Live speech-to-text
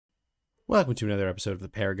Welcome to another episode of the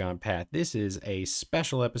Paragon Path. This is a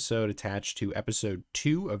special episode attached to episode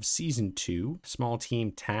 2 of season 2, Small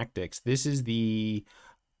Team Tactics. This is we're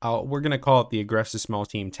going to call it the Aggressive Small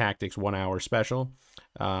Team Tactics 1 hour special.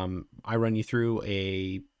 I run you through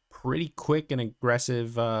a pretty quick and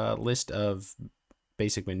aggressive list of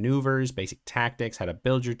basic maneuvers, basic tactics, how to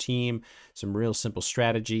build your team, some real simple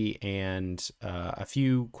strategy, and a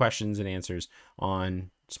few questions and answers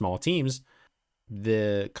on small teams.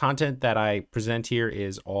 The content that I present here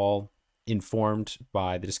is all informed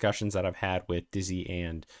by the discussions that I've had with Dizzy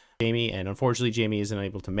and Jamie, and unfortunately Jamie isn't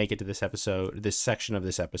able to make it to this section of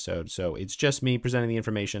this episode, so it's just me presenting the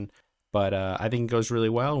information, but I think it goes really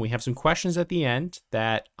well, and we have some questions at the end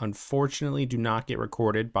that unfortunately do not get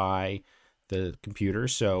recorded by the computer,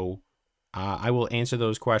 so I will answer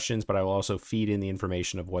those questions, but I will also feed in the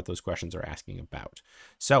information of what those questions are asking about.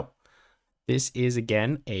 So this is,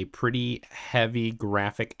 again, a pretty heavy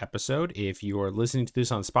graphic episode. If you're listening to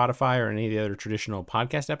this on Spotify or any of the other traditional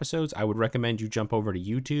podcast episodes, I would recommend you jump over to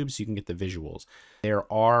YouTube so you can get the visuals.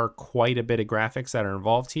 There are quite a bit of graphics that are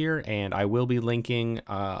involved here, and I will be linking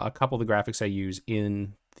a couple of the graphics I use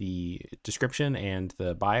in the description and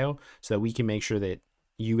the bio so that we can make sure that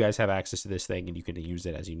you guys have access to this thing and you can use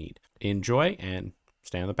it as you need. Enjoy and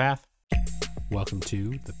stay on the path. Welcome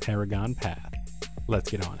to the Paragon Path. Let's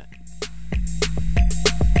get on it.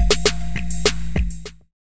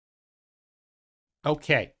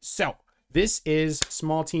 Okay, so this is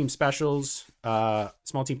Small Team Specials,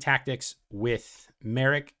 Small Team Tactics with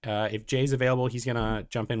Merrick. If Jay's available, he's going to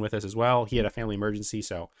jump in with us as well. He had a family emergency,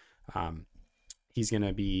 so he's going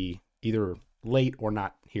to be either late or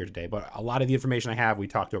not here today. But a lot of the information I have, we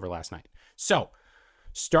talked over last night. So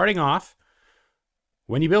starting off,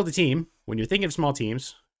 when you build a team, when you're thinking of small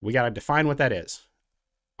teams, we got to define what that is.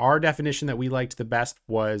 Our definition that we liked the best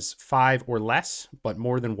was 5 or less, but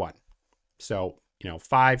more than 1. So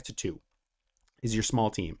 5 to 2 is your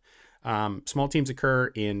small team. Small teams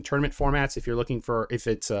occur in tournament formats. If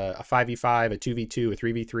it's a 5v5, a 2v2, a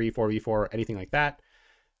 3v3, 4v4, anything like that.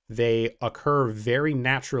 They occur very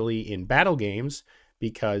naturally in battle games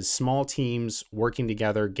because small teams working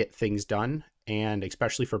together get things done. And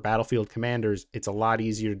especially for battlefield commanders, it's a lot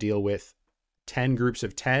easier to deal with 10 groups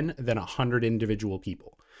of 10 than 100 individual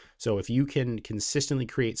people. So if you can consistently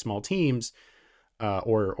create small teams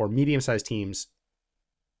or medium-sized teams,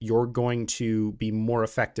 you're going to be more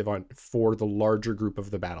effective for the larger group of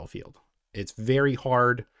the battlefield. It's very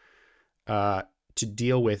hard to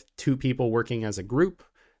deal with 2 people working as a group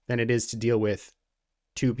than it is to deal with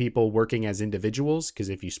 2 people working as individuals, because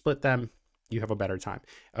if you split them, you have a better time.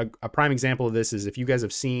 A prime example of this is if you guys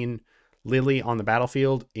have seen Lily on the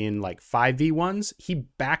battlefield in like 5v1s, he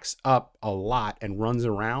backs up a lot and runs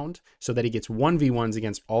around so that he gets 1v1s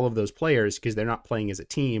against all of those players because they're not playing as a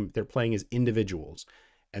team, they're playing as individuals.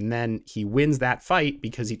 And then he wins that fight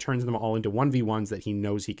because he turns them all into 1v1s that he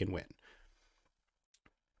knows he can win.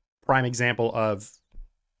 Prime example of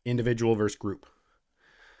individual versus group.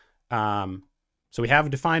 So we have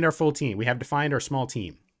defined our full team. We have defined our small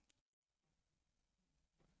team.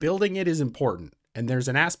 Building it is important. And there's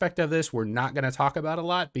an aspect of this we're not going to talk about a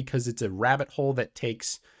lot because it's a rabbit hole that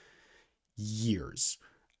takes years.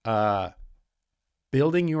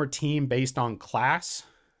 Building your team based on class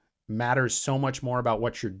matters so much more about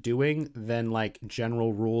what you're doing than like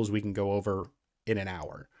general rules we can go over in an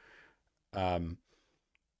hour.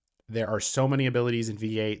 There are so many abilities in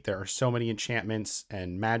V8. There are so many enchantments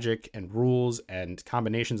and magic and rules and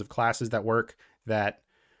combinations of classes that work that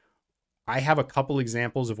I have a couple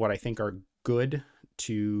examples of what I think are good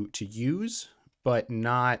to use, but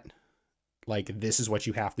not like this is what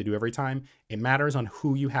you have to do every time. It matters on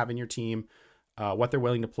who you have in your team, what they're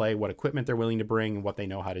willing to play, what equipment they're willing to bring, and what they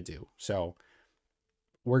know how to do. So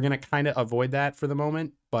we're going to kind of avoid that for the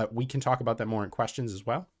moment, but we can talk about that more in questions as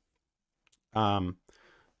well.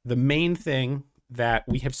 The main thing that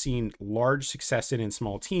we have seen large success in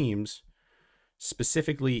small teams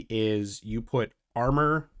specifically is you put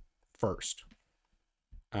armor first.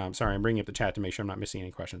 Sorry, I'm bringing up the chat to make sure I'm not missing any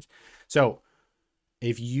questions. So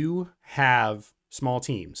if you have small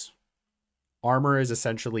teams, armor is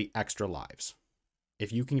essentially extra lives.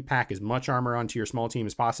 If you can pack as much armor onto your small team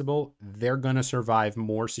as possible, they're going to survive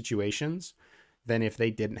more situations than if they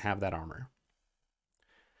didn't have that armor.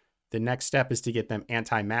 The next step is to get them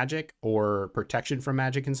anti-magic or protection from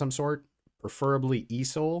magic in some sort, preferably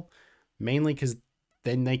e-soul, mainly because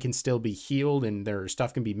then they can still be healed and their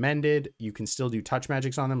stuff can be mended. You can still do touch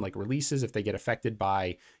magics on them, like releases if they get affected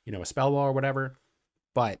by, a spell wall or whatever.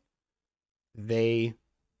 But they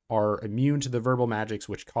are immune to the verbal magics,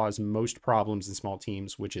 which cause most problems in small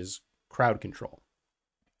teams, which is crowd control.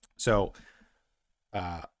 So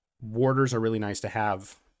warders are really nice to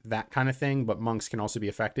have that kind of thing, but monks can also be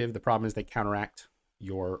effective. The problem is they counteract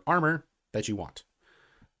your armor that you want.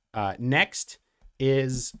 Next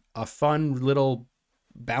is a fun little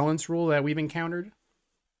balance rule that we've encountered.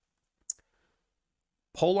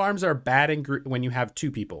 Pole arms are bad when you have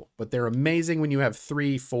 2 people, but they're amazing when you have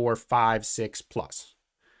 3, 4, 5, 6 plus.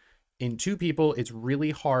 In 2 people, it's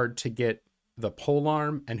really hard to get the pole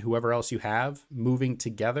arm and whoever else you have moving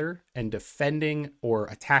together and defending or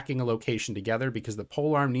attacking a location together, because the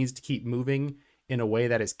pole arm needs to keep moving in a way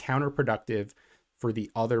that is counterproductive for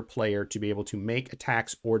the other player to be able to make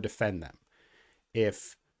attacks or defend them.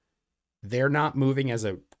 If they're not moving as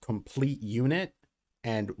a complete unit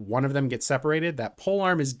and one of them gets separated, that pole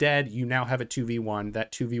arm is dead. You now have a 2v1.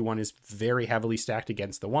 That 2v1 is very heavily stacked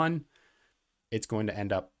against the 1. It's going to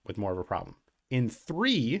end up with more of a problem. In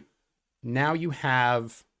 3, now you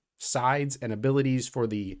have sides and abilities for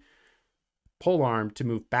the pole arm to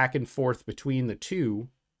move back and forth between the 2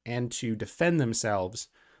 and to defend themselves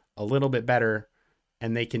a little bit better,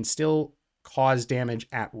 and they can still cause damage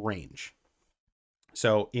at range.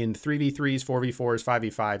 So in 3v3s, 4v4s,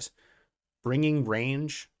 5v5s, bringing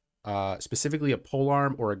range, specifically a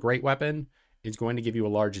polearm or a great weapon, is going to give you a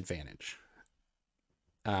large advantage.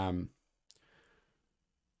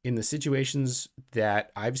 In the situations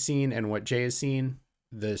that I've seen and what Jay has seen,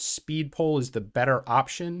 the speed pole is the better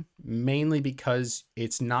option, mainly because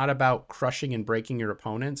it's not about crushing and breaking your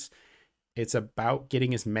opponents. It's about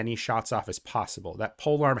getting as many shots off as possible. That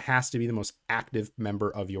polearm has to be the most active member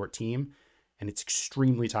of your team, and it's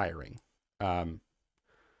extremely tiring. I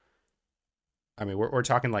mean, we're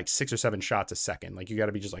talking like 6 or 7 shots a second. Like, you got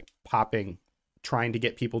to be just like popping, trying to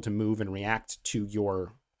get people to move and react to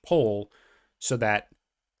your pole, so that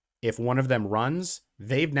if one of them runs,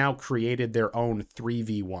 they've now created their own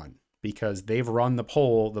 3v1 because they've run the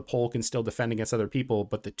pole. The pole can still defend against other people,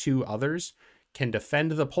 but the 2 others can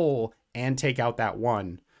defend the pole and take out that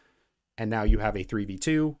 1. And now you have a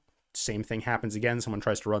 3v2. Same thing happens again. Someone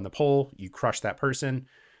tries to run the pole, you crush that person,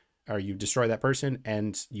 or you destroy that person,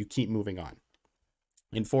 and you keep moving on.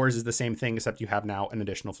 In 4s is the same thing, except you have now an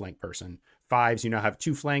additional flank person. 5s, you now have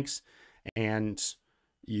 2 flanks, and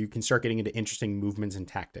you can start getting into interesting movements and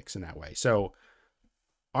tactics in that way. So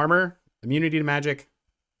armor, immunity to magic,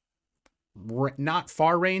 not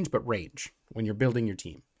far range, but range when you're building your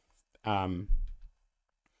team. Then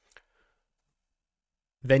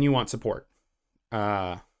you want support.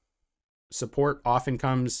 Support often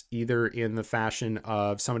comes either in the fashion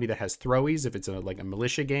of somebody that has throwies, if it's like a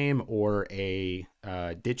militia game or a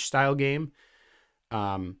ditch style game,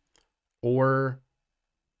 or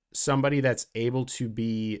somebody that's able to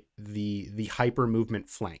be the hyper movement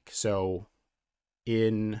flank. So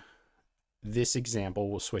in this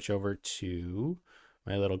example, we'll switch over to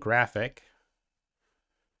my little graphic.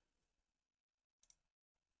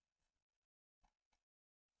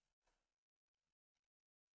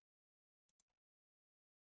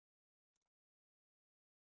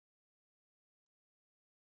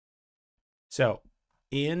 So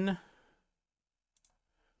in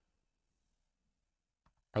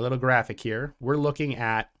our little graphic here, we're looking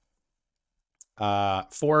at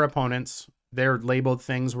 4 opponents. They're labeled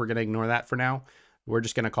things. We're going to ignore that for now. We're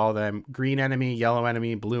just going to call them green enemy, yellow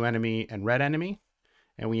enemy, blue enemy, and red enemy.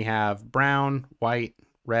 And we have brown, white,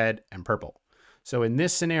 red, and purple. So in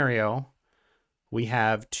this scenario, we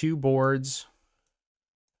have 2 boards,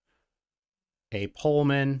 a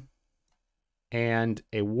poleman, and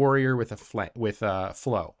a warrior with a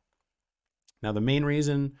flow. Now, the main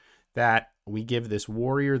reason that we give this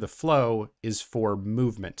warrior the flow is for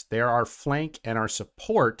movement. They're our flank and our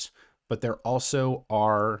support, but they're also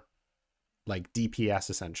our like DPS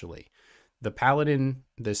essentially. The paladin,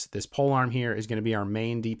 this polearm here, is going to be our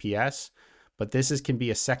main DPS, but this can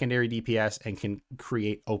be a secondary DPS and can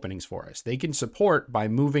create openings for us. They can support by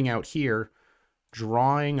moving out here,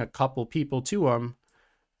 drawing a couple people to them,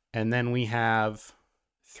 and then we have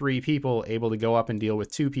 3 people able to go up and deal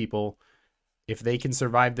with 2 people. If they can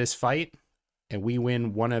survive this fight and we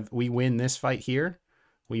win this fight here,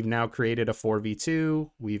 we've now created a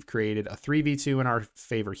 4v2. We've created a 3v2 in our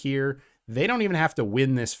favor here. They don't even have to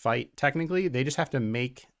win this fight technically. They just have to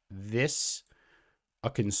make this a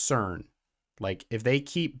concern. Like, if they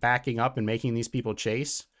keep backing up and making these people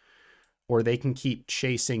chase, or they can keep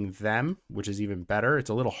chasing them, which is even better. It's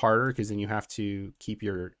a little harder because then you have to keep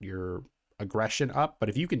your aggression up. But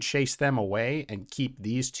if you can chase them away and keep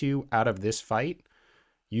these 2 out of this fight,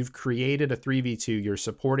 you've created a 3v2. You're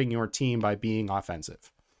supporting your team by being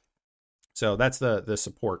offensive. So that's the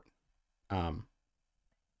support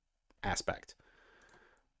aspect.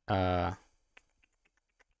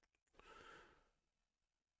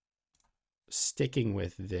 sticking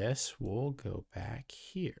with this, we'll go back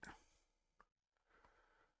here.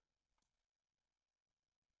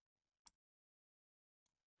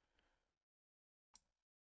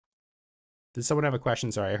 Did someone have a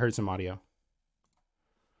question? Sorry, I heard some audio.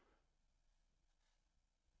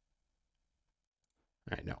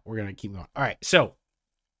 All right, no, we're going to keep going. All right, so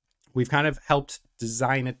we've kind of helped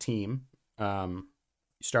design a team. You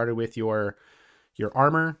started with your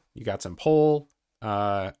armor, you got some pole,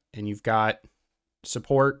 and you've got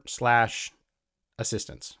support /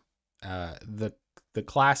 assistance. The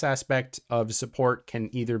class aspect of support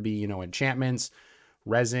can either be, you know, enchantments,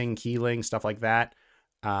 resing, healing, stuff like that.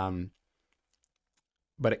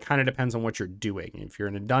 But it kind of depends on what you're doing. If you're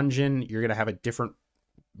in a dungeon, you're going to have a different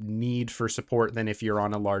need for support than if you're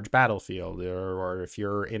on a large battlefield, or if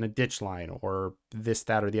you're in a ditch line, or this,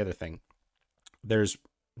 that, or the other thing. There's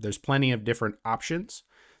plenty of different options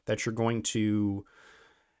that you're going to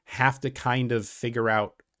have to kind of figure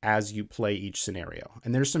out as you play each scenario.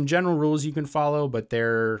 And there's some general rules you can follow, but they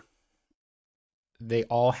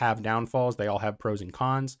all have downfalls. They all have pros and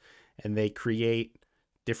cons, and they create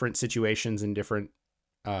different situations and different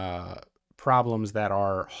problems that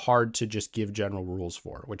are hard to just give general rules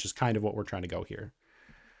for, which is kind of what we're trying to go here.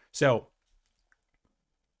 So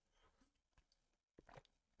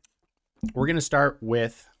we're going to start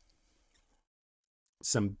with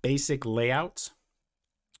some basic layouts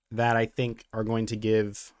that I think are going to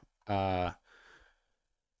give, and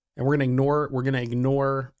we're going to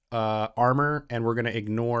ignore armor, and we're going to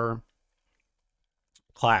ignore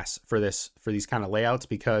class for these kind of layouts,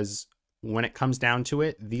 because when it comes down to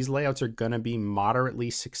it, these layouts are going to be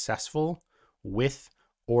moderately successful with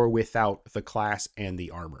or without the class and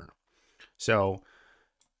the armor. So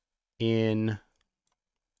we're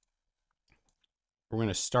going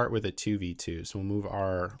to start with a 2v2. So we'll move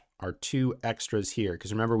our 2 extras here,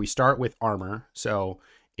 because remember, we start with armor. So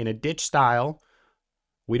in a ditch style,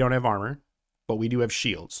 we don't have armor, but we do have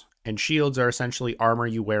shields. And shields are essentially armor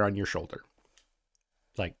you wear on your shoulder,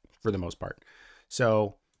 like, for the most part.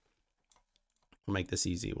 So we'll make this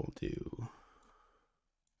easy. We'll do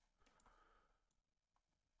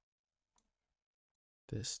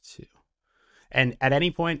this too. And at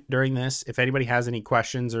any point during this, if anybody has any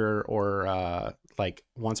questions or like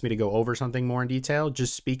wants me to go over something more in detail,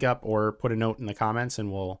 just speak up or put a note in the comments,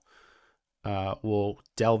 and we'll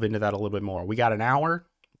delve into that a little bit more. We got an hour.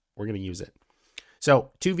 We're going to use it.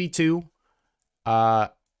 So 2v2,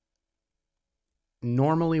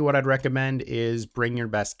 normally what I'd recommend is bring your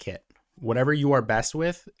best kit. Whatever you are best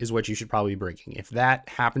with is what you should probably be bringing. If that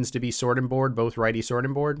happens to be sword and board, both righty sword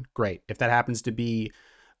and board, great. If that happens to be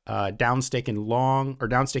downstick and long, or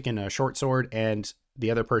downstick and a short sword, and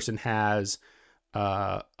the other person has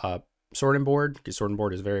a sword and board, because sword and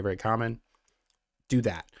board is very, very common, do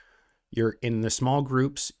that. You're in the small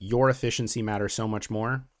groups, your efficiency matters so much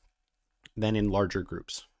more than in larger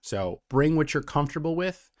groups. So bring what you're comfortable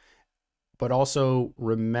with, but also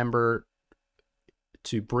remember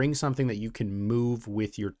to bring something that you can move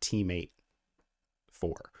with your teammate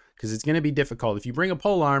for, because it's going to be difficult. If you bring a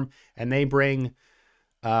polearm and they bring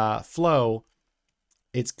flow,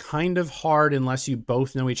 it's kind of hard, unless you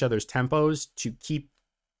both know each other's tempos, to keep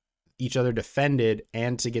each other defended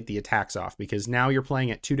and to get the attacks off, because now you're playing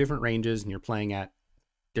at 2 different ranges and you're playing at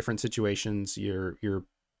different situations. You're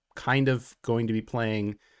kind of going to be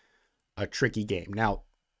playing a tricky game. Now,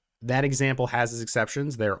 that example has its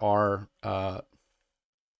exceptions. There are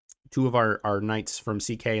 2 of our knights from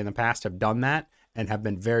CK in the past have done that and have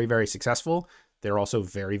been very, very successful. They're also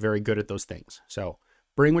very, very good at those things. So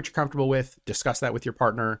bring what you're comfortable with, discuss that with your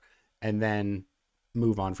partner, and then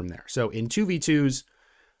move on from there. So in 2v2s,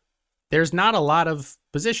 there's not a lot of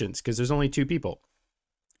positions, because there's only 2 people.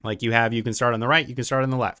 Like you can start on the right, you can start on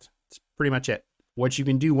the left. It's pretty much it. What you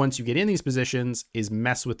can do once you get in these positions is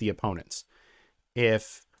mess with the opponents.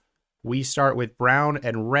 If we start with brown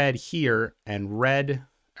and red here, and red,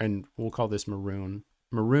 and we'll call this maroon.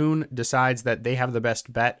 Maroon decides that they have the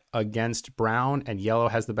best bet against brown, and yellow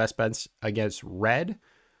has the best bets against red.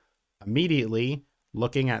 Immediately,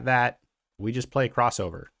 looking at that, we just play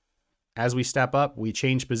crossover. As we step up, we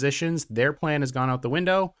change positions. Their plan has gone out the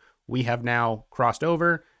window. We have now crossed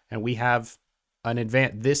over, and we have an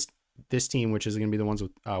advantage. This team, which is going to be the ones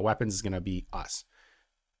with weapons, is going to be us.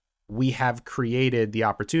 We have created the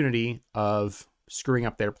opportunity of screwing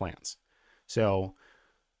up their plans. So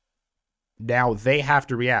now they have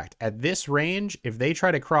to react. At this range, if they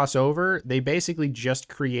try to cross over, they basically just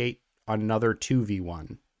create another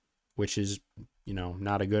 2v1, which is,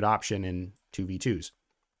 not a good option in 2v2s.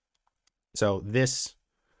 So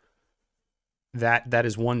that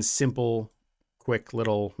is one simple, quick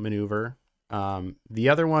little maneuver. The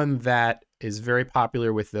other one that is very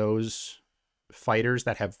popular with those fighters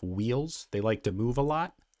that have wheels, they like to move a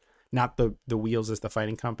lot. Not the wheels as the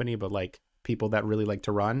fighting company, but like people that really like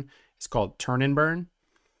to run. It's called turn and burn.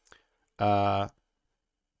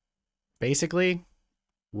 Basically,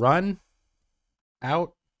 run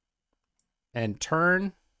out and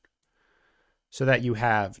turn so that you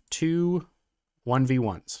have two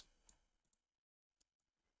 1v1s.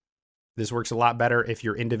 This works a lot better if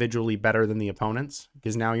you're individually better than the opponents,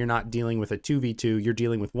 because now you're not dealing with a 2v2, you're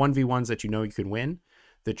dealing with 1v1s that you know you can win.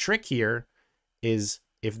 The trick here is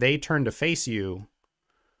if they turn to face you,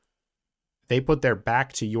 they put their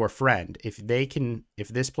back to your friend. If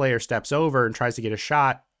this player steps over and tries to get a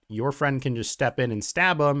shot, your friend can just step in and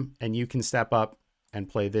stab him, and you can step up and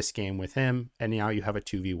play this game with him, and now you have a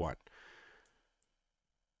 2v1.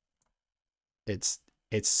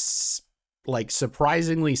 It's like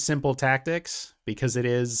surprisingly simple tactics because it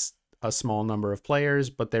is a small number of players,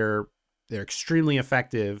 but they're extremely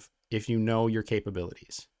effective if you know your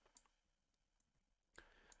capabilities.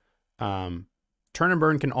 Turn and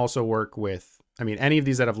burn can also work with, I mean, any of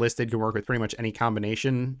these that I've listed can work with pretty much any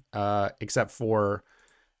combination, except for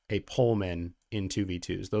a Pullman in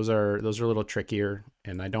 2v2s. Those are a little trickier,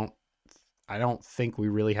 and I don't think we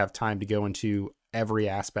really have time to go into every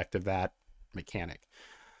aspect of that mechanic.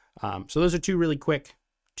 So those are two really quick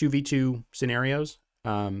 2v2 scenarios.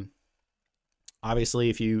 Obviously,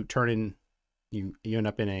 if you turn in, you end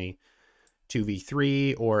up in a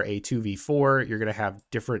 2v3 or a 2v4, you're going to have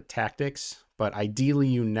different tactics, but ideally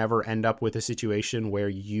you never end up with a situation where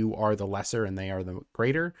you are the lesser and they are the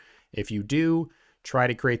greater. If you do, try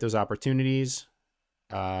to create those opportunities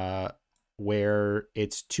where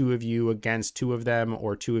it's two of you against two of them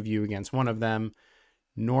or two of you against one of them.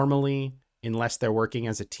 Normally, unless they're working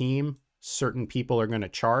as a team, certain people are going to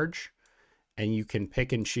charge, and you can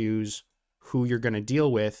pick and choose who you're going to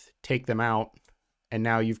deal with, take them out, and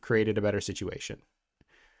now you've created a better situation.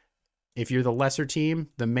 If you're the lesser team,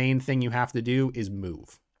 the main thing you have to do is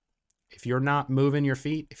move. If you're not moving your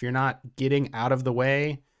feet, if you're not getting out of the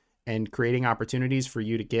way and creating opportunities for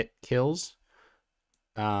you to get kills,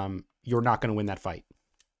 you're not going to win that fight.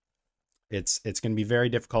 It's going to be very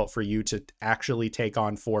difficult for you to actually take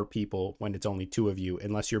on 4 people when it's only 2 of you,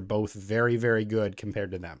 unless you're both very, very good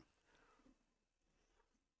compared to them.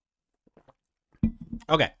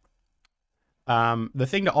 Okay. The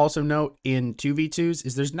thing to also note in 2v2s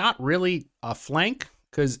is there's not really a flank,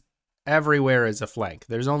 because everywhere is a flank.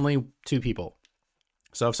 There's only 2 people.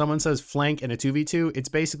 So if someone says flank in a 2v2, it's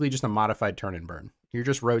basically just a modified turn and burn. You're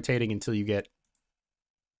just rotating until you get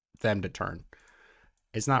them to turn.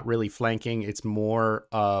 It's not really flanking. It's more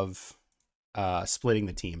of splitting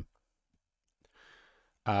the team.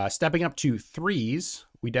 Stepping up to 3s,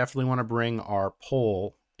 we definitely want to bring our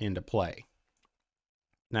pole into play.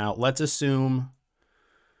 Now, let's assume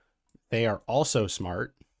they are also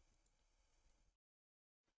smart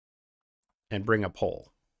and bring a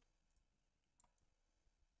pole.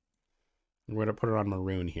 We're going to put it on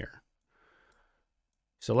maroon here.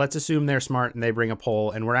 So let's assume they're smart and they bring a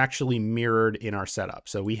pole, and we're actually mirrored in our setup.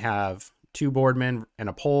 So we have 2 boardmen and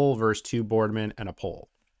a pole versus 2 boardmen and a pole.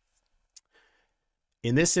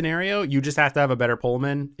 In this scenario, you just have to have a better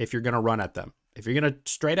poleman if you're going to run at them. If you're going to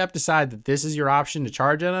straight up decide that this is your option to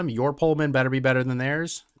charge at them, your poleman better be better than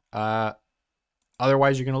theirs.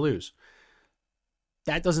 Otherwise, you're going to lose.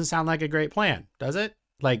 That doesn't sound like a great plan, does it?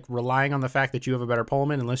 Like relying on the fact that you have a better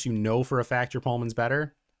poleman, unless you know for a fact your poleman's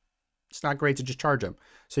better. It's not great to just charge them.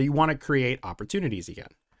 So you want to create opportunities again.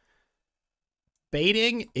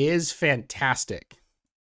 Baiting is fantastic.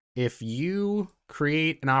 If you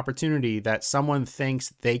create an opportunity that someone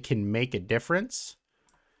thinks they can make a difference,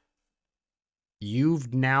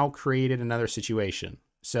 you've now created another situation.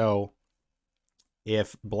 So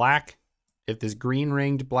if this green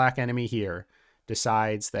ringed black enemy here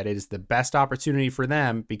decides that it is the best opportunity for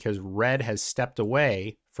them because red has stepped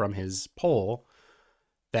away from his pole,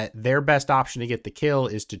 that their best option to get the kill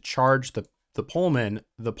is to charge the poleman.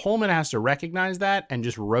 The poleman has to recognize that and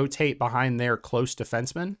just rotate behind their close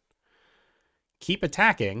defenseman, keep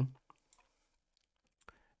attacking,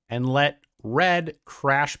 and let red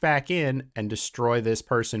crash back in and destroy this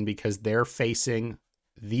person because they're facing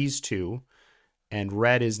these 2, and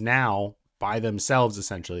red is now by themselves,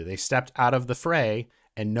 essentially. They stepped out of the fray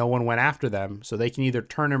and no one went after them, so they can either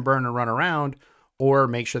turn and burn and run around or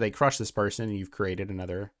make sure they crush this person, and you've created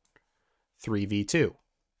another 3v2,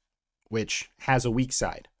 which has a weak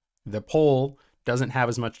side. The pole doesn't have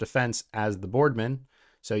as much defense as the boardman,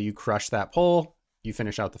 so you crush that pole, you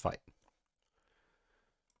finish out the fight.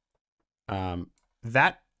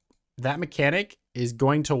 That mechanic is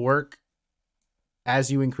going to work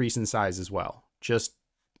as you increase in size as well. Just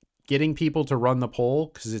getting people to run the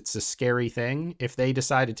pole, because it's a scary thing. If they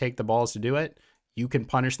decide to take the balls to do it, you can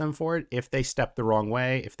punish them for it. If they step the wrong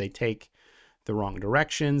way, if they take the wrong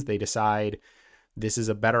directions, they decide this is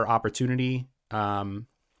a better opportunity to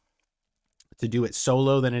do it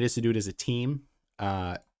solo than it is to do it as a team.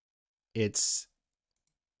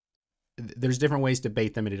 There's different ways to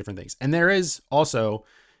bait them into different things. And there is also,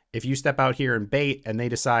 if you step out here and bait and they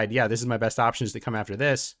decide, yeah, this is my best option is to come after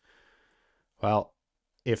this. Well,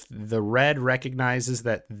 if the red recognizes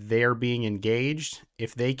that they're being engaged,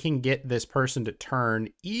 if they can get this person to turn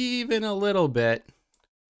even a little bit,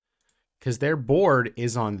 because their board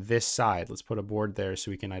is on this side. Let's put a board there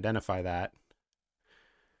so we can identify that.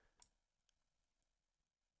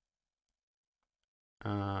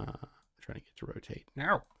 Trying to get to rotate.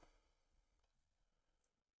 Now.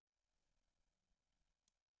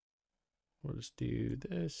 We'll just do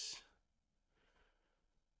this.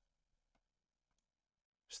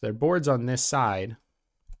 So their board's on this side,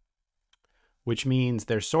 which means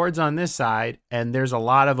their sword's on this side, and there's a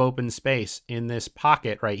lot of open space in this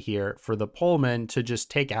pocket right here for the poleman to just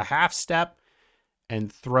take a half step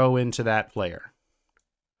and throw into that player.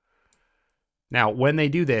 Now, when they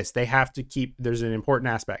do this, they have to keep, there's an important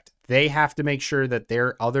aspect. They have to make sure that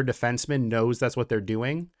their other defenseman knows that's what they're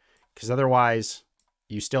doing, because otherwise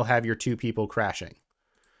you still have your two people crashing.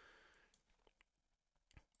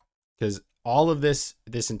 Because all of this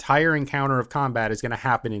entire encounter of combat is going to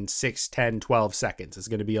happen in 6, 10, 12 seconds. It's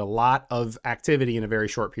going to be a lot of activity in a very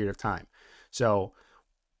short period of time. So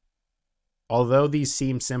although these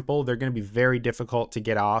seem simple, they're going to be very difficult to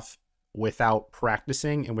get off without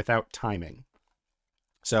practicing and without timing.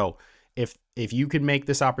 So if you could make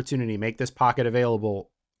this opportunity, make this pocket available,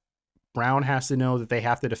 Brown has to know that they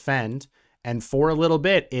have to defend. And for a little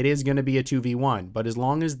bit, it is going to be a 2v1. But as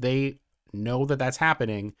long as they know that that's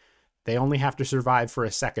happening, they only have to survive for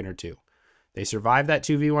a second or two. They survive that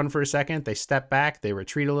 2v1 for a second. They step back. They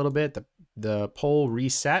retreat a little bit. The pole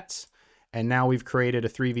resets. And now we've created a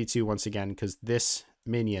 3v2 once again because this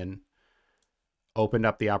minion opened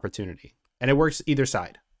up the opportunity. And it works either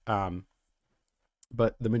side.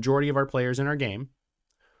 But the majority of our players in our game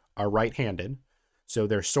are right-handed. So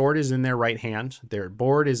their sword is in their right hand, their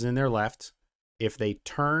board is in their left. If they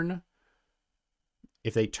turn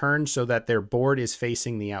so that their board is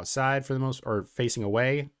facing the outside for the most, or facing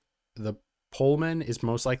away, the poleman is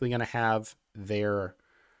most likely going to have their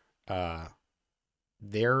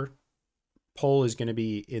pole is going to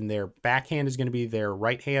be in their backhand is going to be their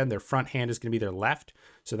right hand, their front hand is going to be their left.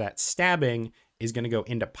 So that stabbing is going to go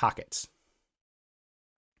into pockets.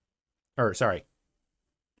 Or sorry,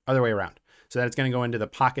 other way around. So that it's going to go into the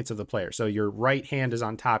pockets of the player. So your right hand is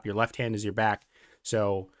on top, your left hand is your back.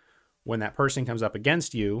 So when that person comes up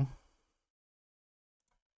against you,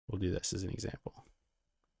 we'll do this as an example.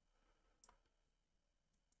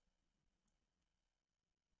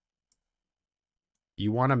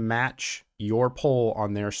 You want to match your pole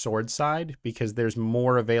on their sword side because there's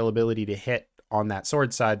more availability to hit on that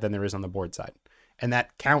sword side than there is on the board side. And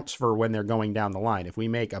that counts for when they're going down the line. If we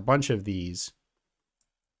make a bunch of these,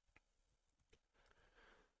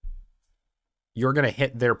 you're going to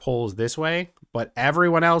hit their poles this way, but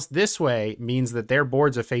everyone else this way means that their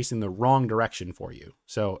boards are facing the wrong direction for you.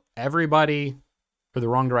 So everybody for the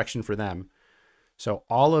wrong direction for them. So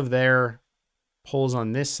all of their poles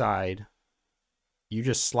on this side, you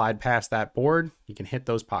just slide past that board. You can hit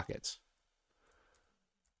those pockets,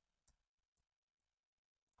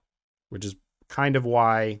 which is kind of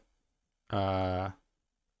why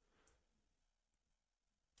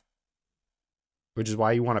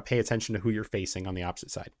you want to pay attention to who you're facing on the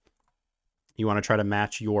opposite side. You want to try to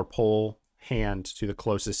match your pole hand to the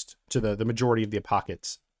closest to the majority of the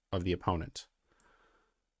pockets of the opponent.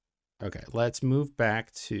 Okay, let's move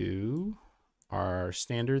back to our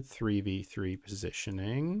standard 3v3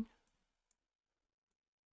 positioning.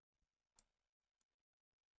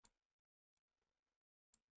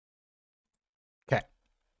 Okay.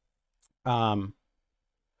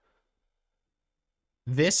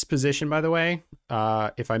 This position, by the way,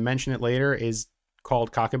 if I mention it later, is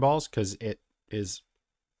called cock and balls because it is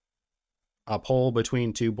a pole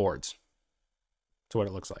between two boards. That's what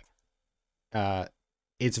it looks like.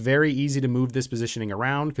 It's very easy to move this positioning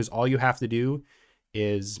around because all you have to do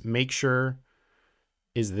is make sure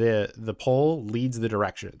is the pole leads the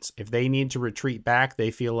directions. If they need to retreat back,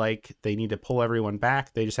 they feel like they need to pull everyone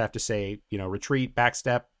back. They just have to say, you know, retreat, back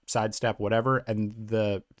step, side step, whatever. And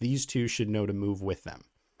these two should know to move with them.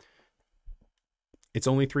 It's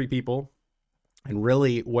only 3 people. And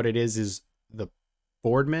really what it is the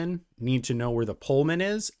boardmen need to know where the poleman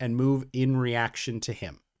is and move in reaction to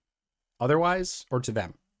him. Otherwise, or to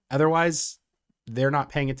them. Otherwise, they're not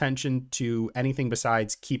paying attention to anything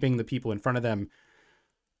besides keeping the people in front of them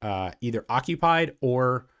either occupied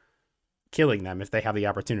or killing them if they have the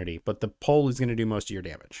opportunity. But the pole is going to do most of your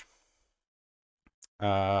damage.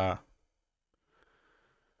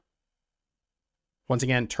 Once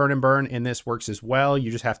again, turn and burn in this works as well.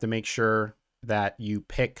 You just have to make sure that you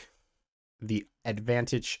pick the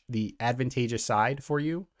advantageous side for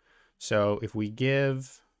you. So if we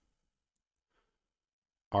give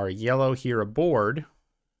our yellow here a board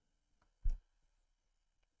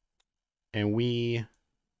and we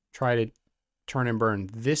try to turn and burn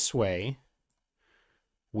this way,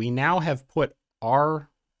 we now have put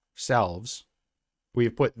ourselves,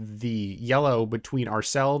 we've put the yellow between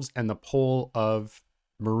ourselves and the pole of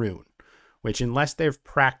maroon, which unless they've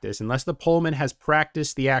practiced, unless the poleman has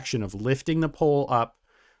practiced the action of lifting the pole up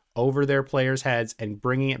over their players' heads and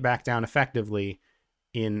bringing it back down effectively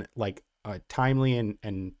in like a timely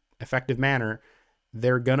and effective manner,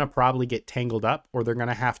 they're going to probably get tangled up, or they're going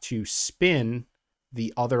to have to spin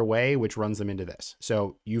the other way, which runs them into this.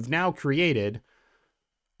 So you've now created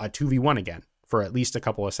a 2v1 again for at least a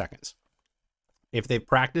couple of seconds. If they've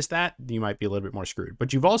practiced that, you might be a little bit more screwed.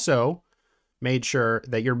 But you've also made sure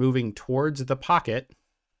that you're moving towards the pocket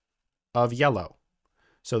of yellow.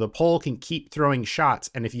 So the pole can keep throwing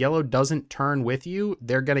shots, and if yellow doesn't turn with you,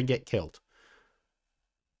 they're going to get killed.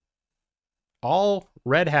 All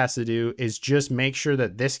red has to do is just make sure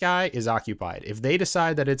that this guy is occupied. If they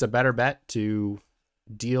decide that it's a better bet to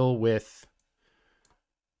deal with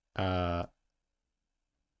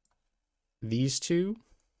these two,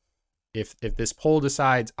 if this pole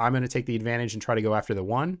decides I'm going to take the advantage and try to go after the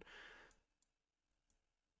one,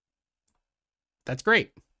 that's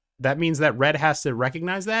great. That means that red has to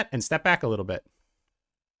recognize that and step back a little bit.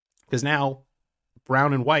 Because now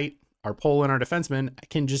brown and white, our pole and our defenseman,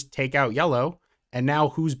 can just take out yellow, and now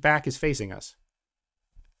whose back is facing us?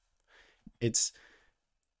 It's,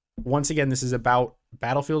 once again, this is about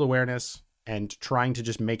battlefield awareness and trying to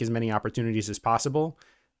just make as many opportunities as possible.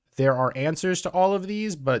 There are answers to all of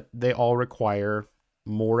these, but they all require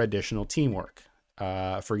more additional teamwork.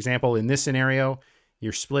 For example, in this scenario,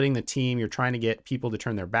 you're splitting the team. You're trying to get people to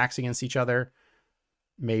turn their backs against each other.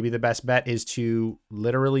 Maybe the best bet is to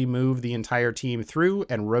literally move the entire team through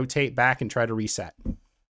and rotate back and try to reset.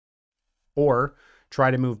 Or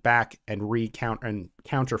try to move back and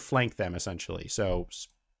counter flank them, essentially. So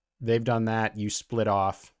they've done that. You split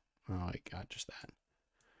off. Oh, I got just that.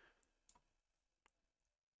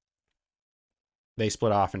 They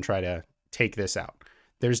split off and try to take this out.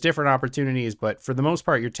 There's different opportunities, but for the most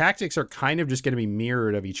part, your tactics are kind of just going to be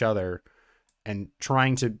mirrored of each other and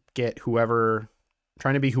trying to get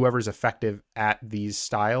trying to be whoever's effective at these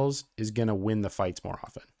styles is going to win the fights more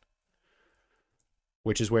often,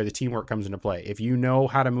 which is where the teamwork comes into play. If you know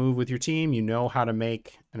how to move with your team, you know how to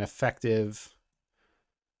make an effective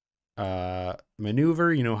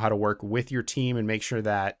maneuver, you know how to work with your team and make sure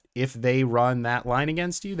that if they run that line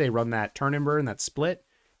against you, they run that turn and burn, that split,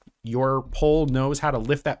 your pole knows how to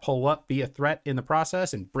lift that pole up, be a threat in the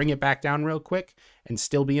process, and bring it back down real quick and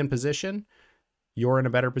still be in position. You're in a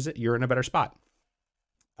better position. You're in a better spot.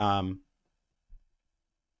 Yeah.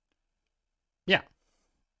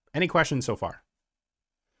 Any questions so far?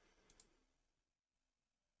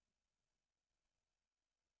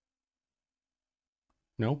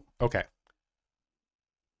 No? Okay.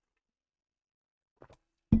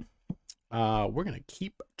 We're going to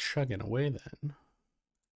keep chugging away then.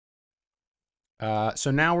 So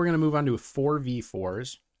now we're going to move on to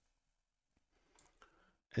 4v4s.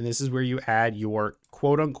 And this is where you add your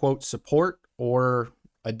quote-unquote support or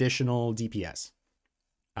additional DPS.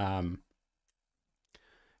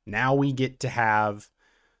 Now we get to have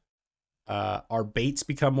our baits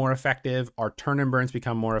become more effective. Our turn and burns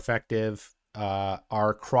become more effective.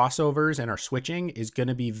 Our crossovers and our switching is going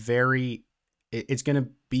to be it's going to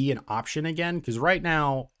be an option again. Because right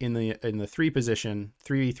now in the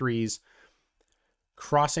 3v3s,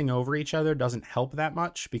 crossing over each other doesn't help that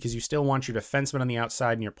much because you still want your defenseman on the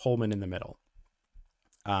outside and your poleman in the middle.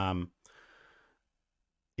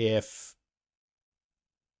 If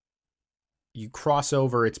you cross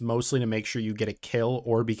over, it's mostly to make sure you get a kill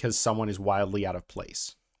or because someone is wildly out of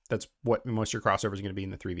place. That's what most of your crossovers are going to be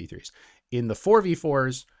in the 3v3s. In the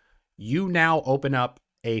 4v4s, you now open up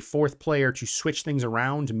a fourth player to switch things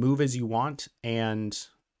around, move as you want, and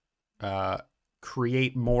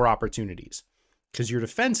create more opportunities. Because your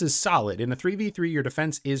defense is solid. In a 3v3, your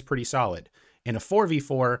defense is pretty solid. In a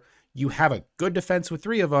 4v4, you have a good defense with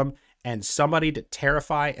three of them and somebody to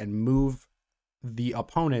terrify and move the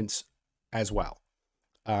opponents as well.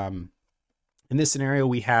 In this scenario,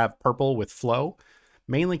 we have purple with flow,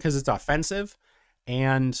 mainly because it's offensive,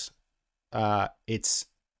 and it's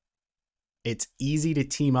easy to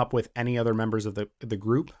team up with any other members of the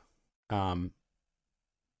group.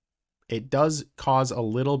 It does cause a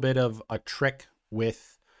little bit of a trick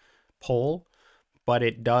with pull, but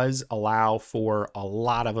it does allow for a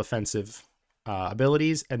lot of offensive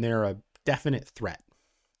abilities, and they're a definite threat.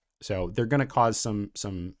 So they're going to cause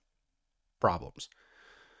some problems.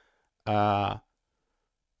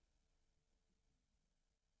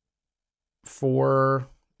 For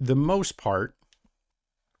the most part,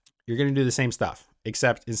 you're going to do the same stuff,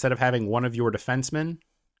 except instead of having one of your defensemen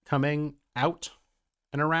coming out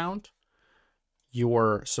and around,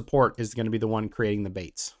 your support is going to be the one creating the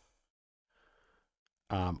baits.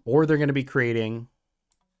 Or they're going to be creating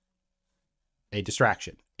a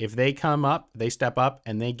distraction. If they come up, they step up,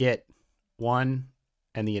 and they get one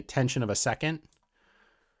and the attention of a second,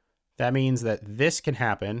 that means that this can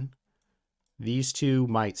happen. These two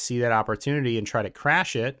might see that opportunity and try to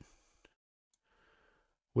crash it,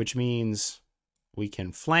 which means we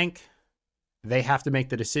can flank. They have to make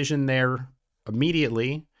the decision there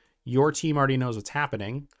immediately. Your team already knows what's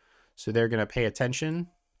happening, so they're going to pay attention.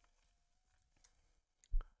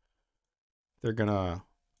 They're going to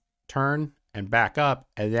turn and back up,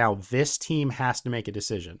 and now this team has to make a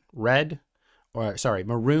decision.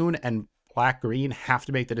 Maroon and black-green have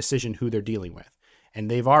to make the decision who they're dealing with. And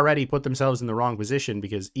they've already put themselves in the wrong position,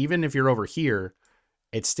 because even if you're over here,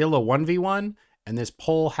 it's still a 1v1, and this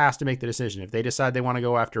pole has to make the decision. If they decide they want to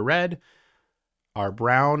go after red, our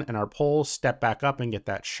brown and our pole step back up and get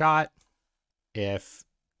that shot. If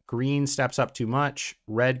green steps up too much,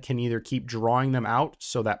 red can either keep drawing them out,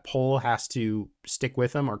 so that pole has to stick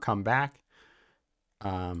with them or come back.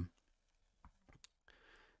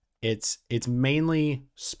 It's mainly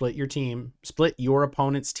split your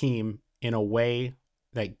opponent's team in a way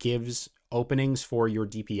that gives openings for your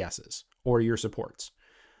DPSs or your supports.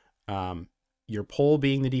 Your pole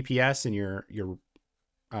being the DPS, and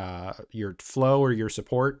your flow or your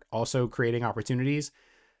support also creating opportunities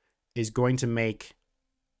is going to make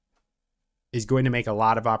a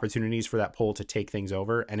lot of opportunities for that pole to take things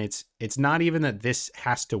over. And it's not even that this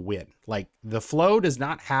has to win. Like, the flow does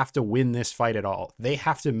not have to win this fight at all. They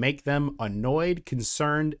have to make them annoyed,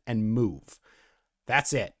 concerned, and move.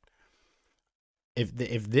 That's it.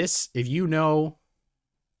 If you know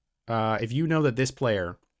that this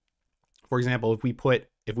player, for example, if we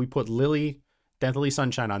put Lily, Deathly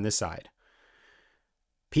Sunshine on this side,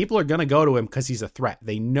 people are going to go to him because he's a threat.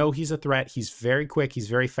 They know he's a threat. He's very quick. He's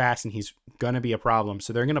very fast, and he's going to be a problem.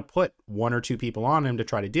 So they're going to put one or two people on him to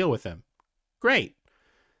try to deal with him. Great.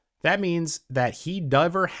 That means that he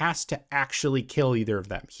never has to actually kill either of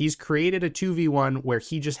them. He's created a 2v1 where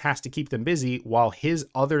he just has to keep them busy while his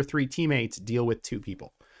other three teammates deal with two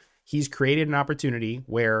people. He's created an opportunity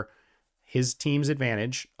where his team's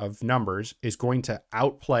advantage of numbers is going to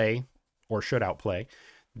outplay, or should outplay,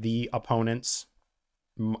 the opponent's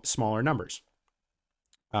smaller numbers.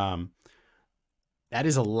 That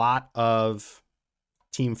is a lot of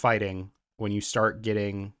team fighting when you start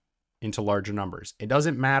getting into larger numbers. It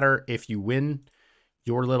doesn't matter if you win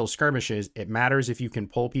your little skirmishes. It matters if you can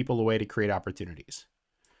pull people away to create opportunities.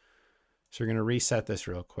 So we're going to reset this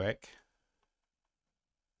real quick.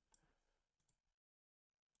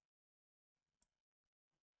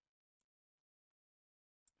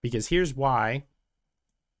 Because here's why.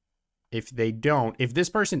 If this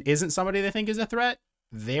person isn't somebody they think is a threat,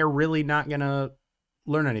 they're really not going to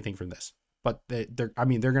learn anything from this. But they're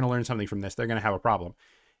going to learn something from this. They're going to have a problem.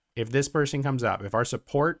 If this person comes up, if our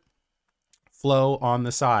support flow on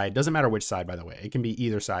the side, doesn't matter which side, by the way, it can be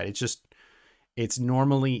either side. It's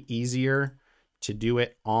normally easier to do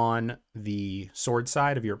it on the sword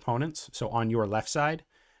side of your opponents. So on your left side,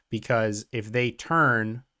 because if they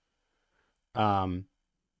turn, if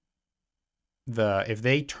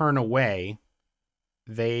they turn away,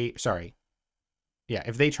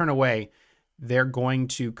 they're going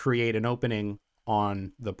to create an opening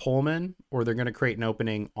on the poleman, or they're going to create an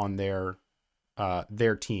opening on their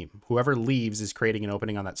team. Whoever leaves is creating an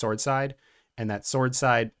opening on that sword side, and that sword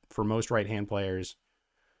side, for most right-hand players,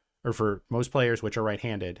 or for most players which are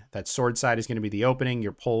right-handed, that sword side is going to be the opening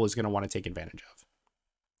your pole is going to want to take advantage of.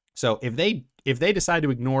 So if they decide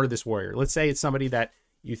to ignore this warrior, let's say it's somebody that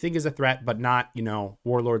you think is a threat, but not,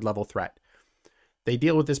 warlord level threat. They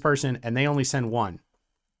deal with this person and they only send one.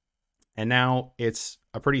 And now it's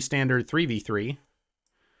a pretty standard 3v3,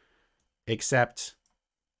 except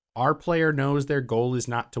our player knows their goal is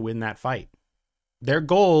not to win that fight. Their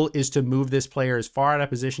goal is to move this player as far out of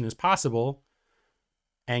position as possible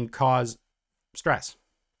and cause stress.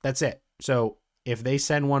 That's it. So if they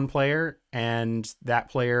send one player and that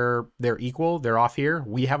player, they're equal, they're off here,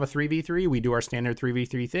 we have a 3v3, we do our standard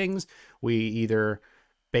 3v3 things. We either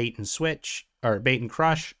bait and switch or bait and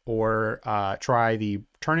crush or try the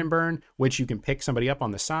turn and burn, which you can pick somebody up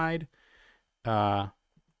on the side.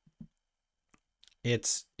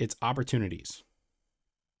 It's opportunities.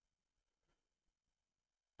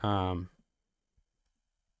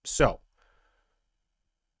 So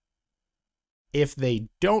if they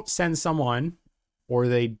don't send someone or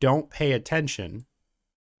they don't pay attention,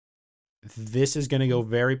 this is going to go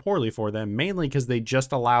very poorly for them, mainly because they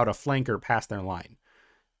just allowed a flanker past their line.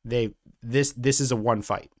 This is a one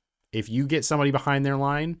fight. If you get somebody behind their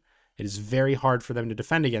line, it is very hard for them to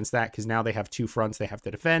defend against that because now they have two fronts they have to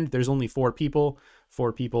defend. There's only 4 people.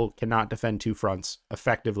 4 people cannot defend 2 fronts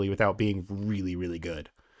effectively without being really, really good.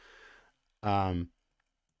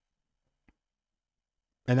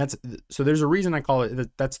 And so there's a reason I call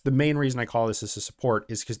it, that's the main reason I call this as a support,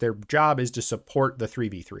 is because their job is to support the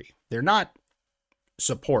 3v3. They're not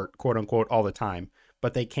support, quote unquote, all the time,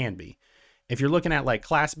 but they can be. If you're looking at like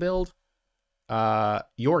class build,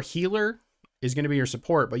 your healer is going to be your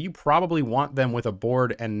support, but you probably want them with a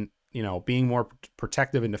board and, you know, being more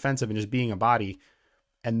protective and defensive and just being a body.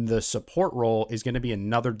 And the support role is going to be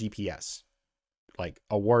another DPS, like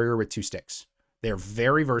a warrior with 2 sticks. They're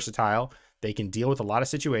very versatile. They can deal with a lot of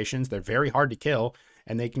situations. They're very hard to kill,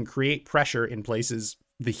 and they can create pressure in places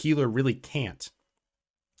the healer really can't,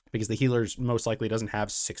 because the healer most likely doesn't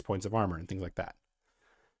have 6 points of armor and things like that.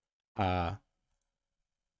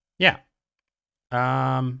 Yeah.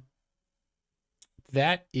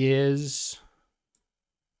 That is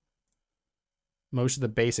most of the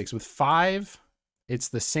basics. With 5, it's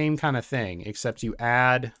the same kind of thing, except you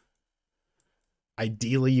add,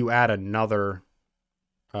 ideally you add another,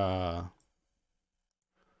 either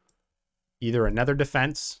another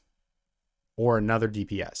defense or another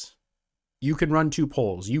DPS. You can run 2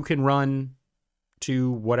 poles. You can run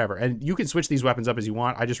 2 whatever. And you can switch these weapons up as you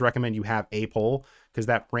want. I just recommend you have a pole because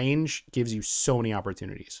that range gives you so many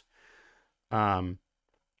opportunities.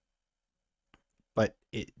 But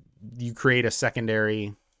you create a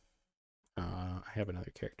secondary. I have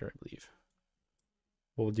another character, I believe.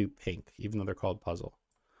 We'll do pink, even though they're called puzzle.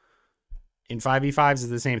 In 5v5s is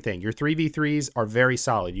the same thing. Your 3v3s are very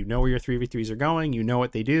solid. You know where your 3v3s are going. You know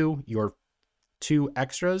what they do. Your 2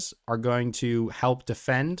 extras are going to help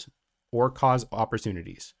defend or cause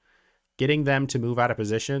opportunities. Getting them to move out of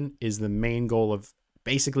position is the main goal of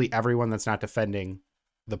basically everyone that's not defending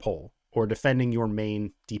the pole or defending your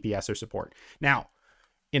main DPS or support. Now,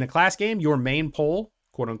 in a class game, your main pole,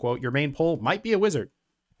 quote unquote, your main pole might be a wizard.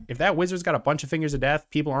 If that wizard's got a bunch of fingers of death,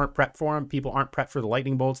 people aren't prepped for him, people aren't prepped for the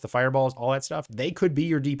lightning bolts, the fireballs, all that stuff, they could be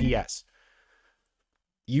your DPS.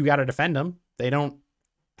 You got to defend them. They don't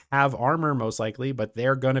have armor most likely, but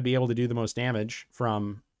they're going to be able to do the most damage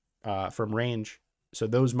from range. So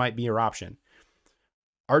those might be your option.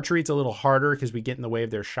 Archery, it's a little harder because we get in the way of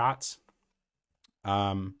their shots.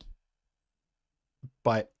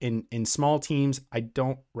 But in small teams, I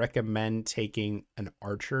don't recommend taking an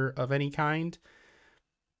archer of any kind,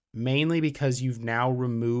 mainly because you've now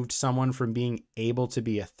removed someone from being able to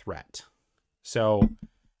be a threat. So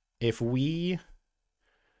if we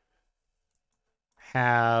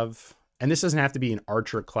have, and this doesn't have to be an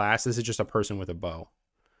archer class, this is just a person with a bow.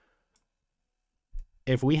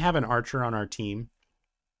 If we have an archer on our team,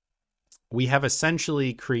 we have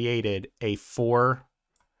essentially created a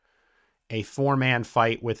 4-man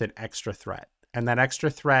fight with an extra threat. And that extra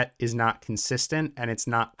threat is not consistent and it's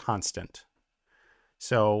not constant.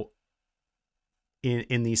 So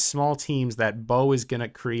in these small teams, that bow is going to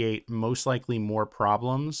create most likely more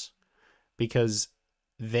problems because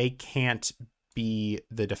they can't be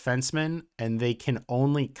the defenseman and they can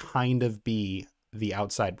only kind of be the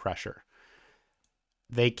outside pressure.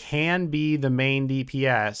 They can be the main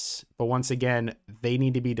DPS, but once again, they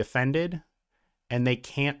need to be defended and they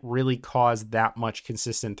can't really cause that much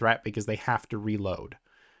consistent threat because they have to reload.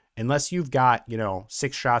 Unless you've got,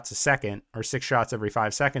 6 shots a second or 6 shots every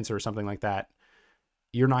 5 seconds or something like that,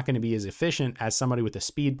 you're not going to be as efficient as somebody with a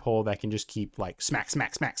speed pole that can just keep like smack,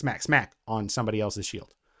 smack, smack, smack, smack on somebody else's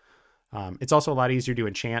shield. It's also a lot easier to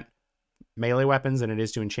enchant melee weapons than it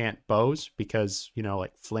is to enchant bows because,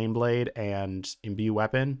 like Flame Blade and Imbue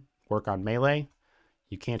Weapon work on melee.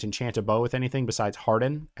 You can't enchant a bow with anything besides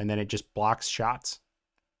Harden, and then it just blocks shots,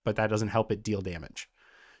 but that doesn't help it deal damage.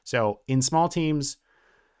 So in small teams,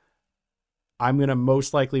 I'm going to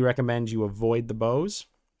most likely recommend you avoid the bows,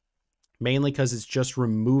 mainly because it's just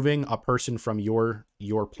removing a person from your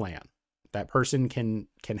plan. That person can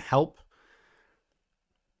help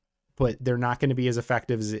but they're not going to be as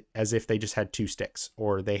effective as if they just had 2 sticks,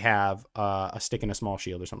 or they have a stick and a small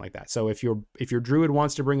shield or something like that. So if your druid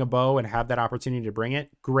wants to bring a bow and have that opportunity to bring it,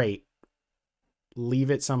 great. Leave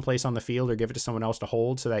it someplace on the field or give it to someone else to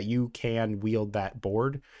hold so that you can wield that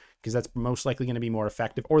board, because that's most likely going to be more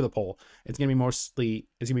effective, or the pole. It's going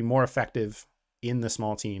to be more effective in the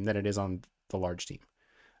small team than it is on the large team.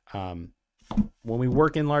 When we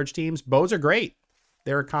work in large teams, bows are great.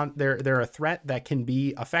 They're a threat that can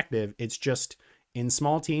be effective. It's just in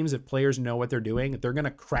small teams, if players know what they're doing, they're going to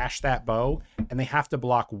crash that bow and they have to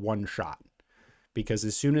block one shot, because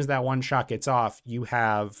as soon as that one shot gets off, you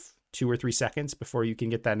have 2 or 3 seconds before you can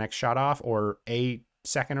get that next shot off, or a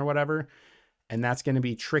second or whatever. And that's going to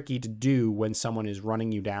be tricky to do when someone is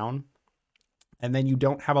running you down. And then you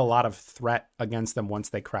don't have a lot of threat against them once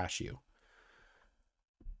they crash you.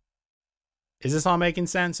 Is this all making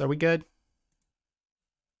sense? Are we good?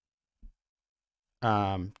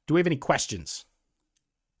 Do we have any questions?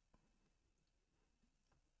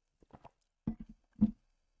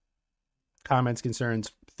 Comments,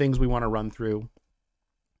 concerns, things we want to run through?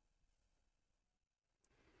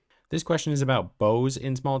 This question is about bows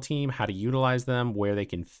in small team, how to utilize them, where they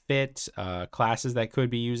can fit, classes that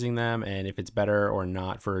could be using them, and if it's better or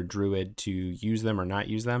not for a druid to use them or not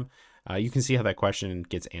use them. You can see how that question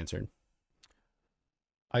gets answered.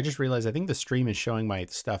 I just realized I think the stream is showing my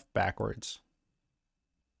stuff backwards.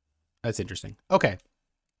 That's interesting. Okay.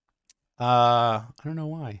 I don't know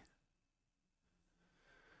why.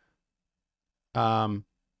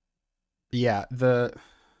 Yeah, the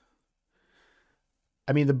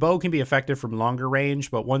bow can be effective from longer range,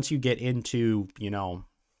 but once you get into,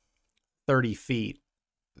 30 feet,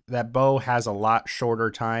 that bow has a lot shorter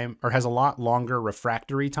time, or has a lot longer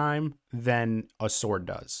refractory time than a sword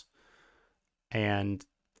does. And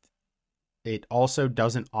it also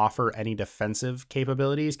doesn't offer any defensive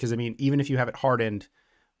capabilities, because, even if you have it hardened,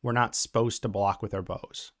 we're not supposed to block with our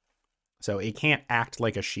bows. So it can't act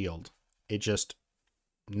like a shield. It just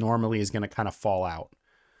normally is going to kind of fall out.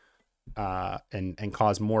 And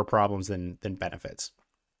cause more problems than benefits.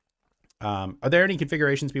 Are there any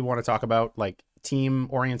configurations people want to talk about, like team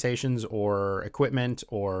orientations or equipment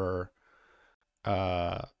or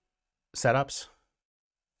setups?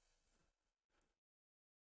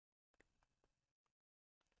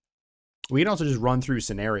 We can also just run through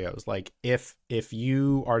scenarios, like if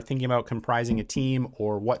you are thinking about comprising a team,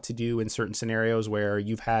 or what to do in certain scenarios where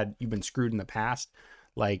you've been screwed in the past,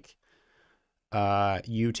 like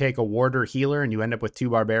you take a warder healer and you end up with 2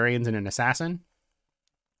 barbarians and an assassin.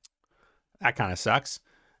 That kind of sucks.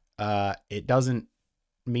 It doesn't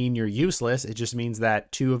mean you're useless. It just means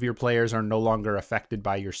that 2 of your players are no longer affected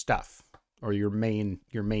by your stuff or your main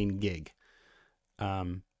gig.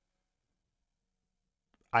 I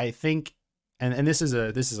think, and this is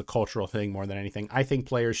a cultural thing more than anything. I think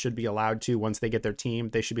players should be allowed to, once they get their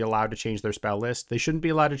team, they should be allowed to change their spell list. They shouldn't be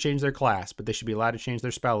allowed to change their class, but they should be allowed to change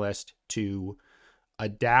their spell list to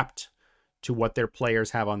adapt to what their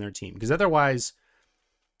players have on their team. Because otherwise,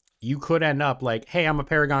 you could end up like, hey, I'm a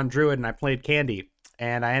Paragon Druid and I played Candy,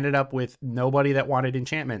 and I ended up with nobody that wanted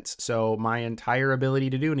enchantments. So my entire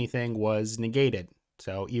ability to do anything was negated.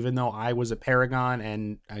 So even though I was a Paragon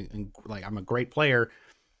and I'm a great player,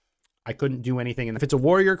 I couldn't do anything. And if it's a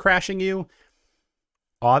warrior crashing you,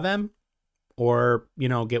 awe them, or,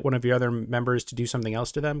 get one of your other members to do something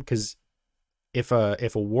else to them. Because if a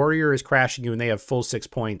warrior is crashing you and they have full 6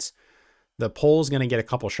 points, the pole's going to get a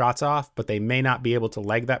couple shots off, but they may not be able to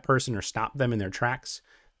leg that person or stop them in their tracks.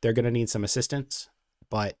 They're going to need some assistance,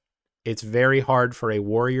 but it's very hard for a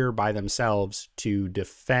warrior by themselves to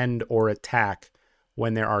defend or attack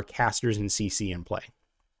when there are casters and CC in play.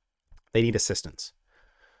 They need assistance.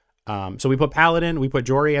 So we put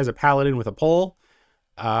Jory as a paladin with a pole.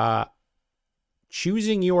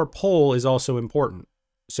 Choosing your pole is also important.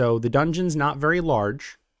 So the dungeon's not very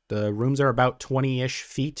large. The rooms are about 20-ish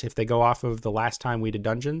feet if they go off of the last time we did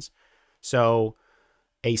dungeons. So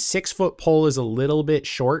a 6-foot pole is a little bit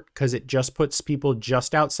short because it just puts people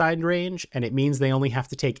just outside range, and it means they only have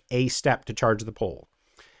to take a step to charge the pole.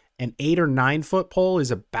 An 8 or 9-foot pole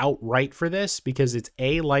is about right for this because it's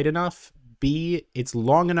A, light enough, B, it's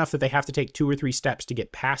long enough that they have to take 2 or 3 steps to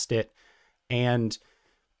get past it, and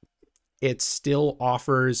it still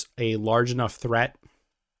offers a large enough threat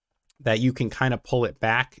that you can kind of pull it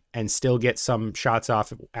back and still get some shots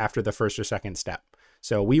off after the first or second step.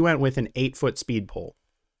 So we went with an 8-foot speed pole.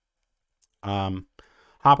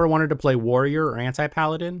 Hopper wanted to play warrior or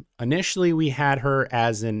anti-paladin. Initially, we had her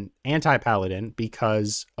as an anti-paladin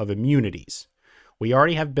because of immunities. We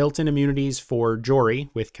already have built-in immunities for Jory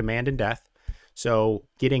with command and death. So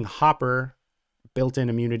getting Hopper built-in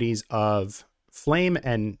immunities of flame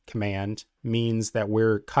and command means that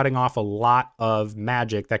we're cutting off a lot of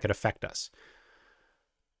magic that could affect us.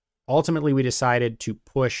 Ultimately, we decided to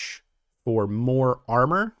push for more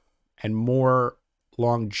armor and more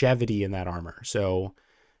longevity in that armor. So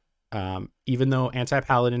even though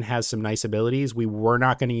Anti-Paladin has some nice abilities, we were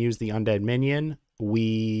not going to use the Undead Minion.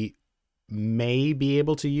 We may be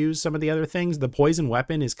able to use some of the other things. The Poison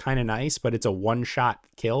Weapon is kind of nice, but it's a one-shot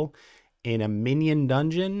kill. In a minion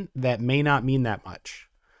dungeon, that may not mean that much.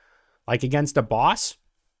 Like against a boss,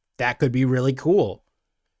 that could be really cool.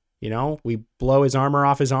 You know, we blow his armor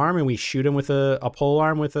off his arm and we shoot him with a pole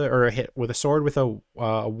arm or a hit with a sword with a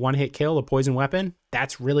one-hit kill, a poison weapon.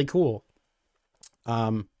 That's really cool.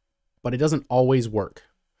 But it doesn't always work.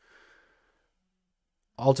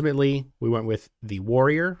 Ultimately, we went with the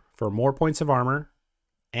warrior for more points of armor,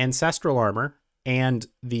 ancestral armor, and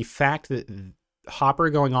the fact that Hopper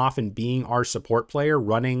going off and being our support player,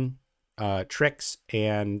 running tricks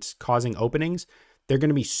and causing openings, they're going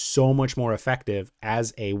to be so much more effective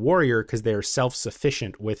as a warrior because they're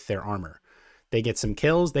self-sufficient with their armor. They get some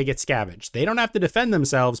kills, they get scavenged. They don't have to defend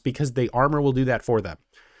themselves because the armor will do that for them.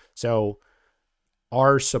 So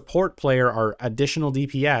our support player, our additional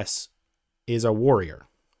DPS, is a warrior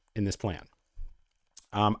in this plan.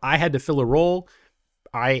 I had to fill a role.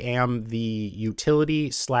 I am the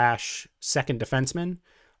utility / second defenseman.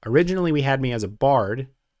 Originally, we had me as a bard,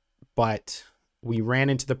 but we ran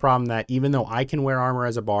into the problem that even though I can wear armor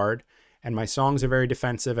as a bard and my songs are very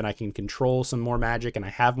defensive and I can control some more magic and I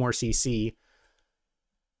have more CC,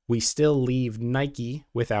 we still leave Nike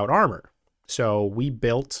without armor. So we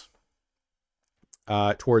built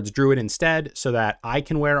towards Druid instead so that I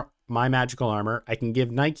can wear my magical armor. I can give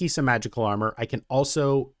Nike some magical armor. I can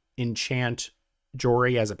also enchant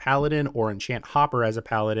Jory as a paladin or enchant Hopper as a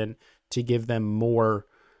paladin to give them more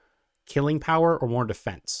killing power or more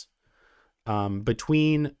defense.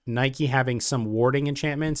 Between Nike having some warding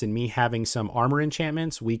enchantments and me having some armor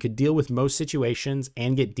enchantments, we could deal with most situations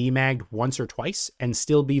and get demagged once or twice and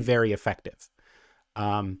still be very effective.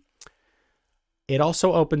 It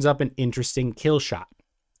also opens up an interesting kill shot.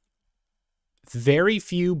 Very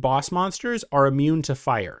few boss monsters are immune to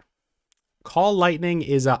fire. Call Lightning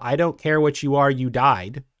is a I don't care what you are, you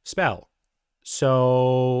died spell.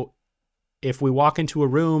 So if we walk into a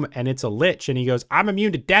room and it's a lich and he goes, I'm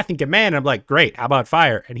immune to death and command, I'm like, great, how about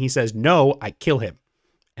fire? And he says, no, I kill him.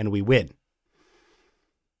 And we win.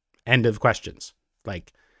 End of questions.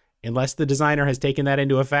 Like, unless the designer has taken that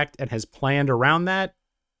into effect and has planned around that,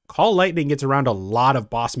 Call Lightning gets around a lot of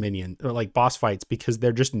boss fights because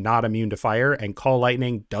they're just not immune to fire, and Call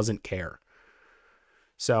Lightning doesn't care.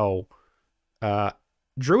 So,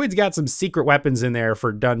 Druid's got some secret weapons in there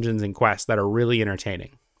for dungeons and quests that are really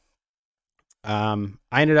entertaining. I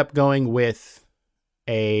ended up going with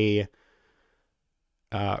a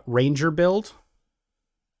ranger build.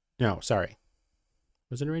 No, sorry.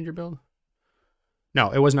 Was it a ranger build?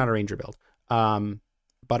 No, it was not a ranger build.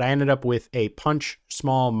 But I ended up with a punch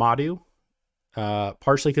small Madu,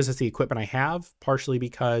 partially because it's the equipment I have, partially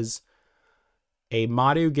because a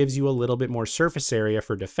Madu gives you a little bit more surface area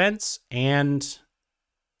for defense and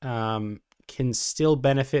can still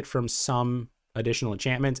benefit from some additional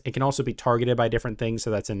enchantments. It can also be targeted by different things, so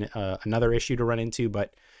that's another issue to run into,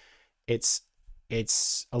 but it's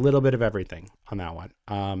a little bit of everything on that one.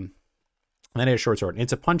 And then I had a short sword.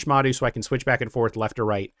 It's a punch Madu, so I can switch back and forth left or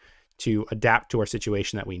right to adapt to our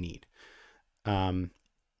situation that we need.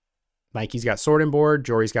 Mikey's got sword and board,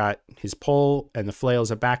 Jory's got his pole and the flail as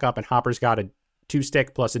a backup, and Hopper's got a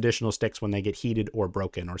 2-stick plus additional sticks when they get heated or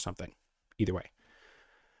broken or something. Either way.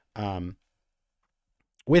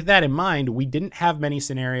 With that in mind, we didn't have many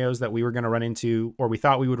scenarios that we were going to run into, or we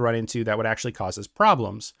thought we would run into, that would actually cause us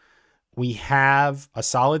problems. We have a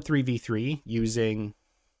solid 3v3 using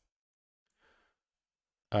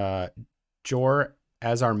Jor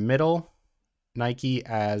as our middle, Nike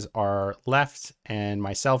as our left, and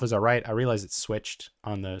myself as our right. I realize it's switched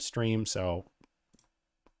on the stream, so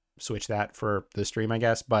switch that for the stream, I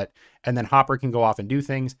guess. And then Hopper can go off and do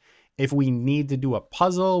things. If we need to do a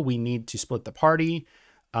puzzle, we need to split the party.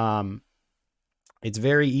 It's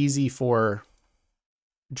very easy for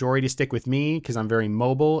Jory to stick with me because I'm very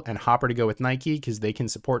mobile, and Hopper to go with Nike because they can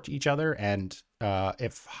support each other. And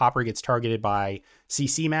if Hopper gets targeted by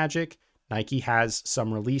CC magic, Nike has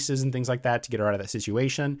some releases and things like that to get her out of that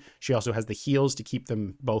situation. She also has the heals to keep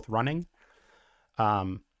them both running.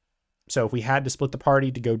 So if we had to split the party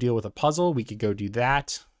to go deal with a puzzle, we could go do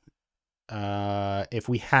that. If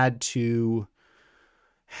we had to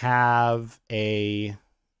have a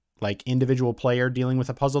individual player dealing with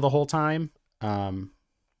a puzzle the whole time,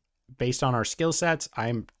 based on our skill sets,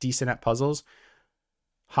 I'm decent at puzzles.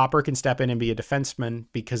 Hopper can step in and be a defenseman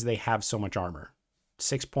because they have so much armor.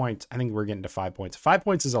 6 points. I think we're getting to 5 points. 5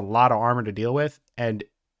 points is a lot of armor to deal with. And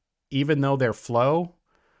even though they're flow,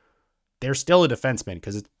 they're still a defenseman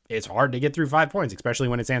because it's hard to get through 5 points, especially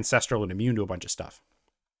when it's ancestral and immune to a bunch of stuff.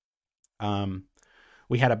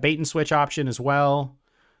 We had a bait and switch option as well.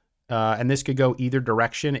 And this could go either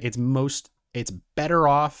direction. It's better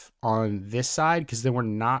off on this side because then we're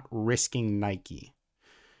not risking Nike.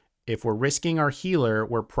 If we're risking our healer,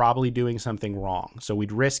 we're probably doing something wrong. So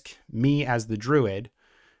we'd risk me as the druid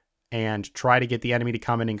and try to get the enemy to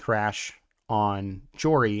come in and crash on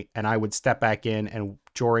Jory, and I would step back in and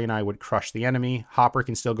Jory and I would crush the enemy. Hopper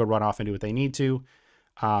can still go run off and do what they need to.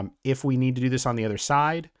 If we need to do this on the other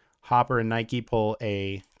side, Hopper and Nike pull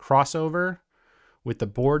a crossover with the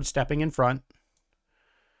board stepping in front.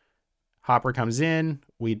 Hopper comes in,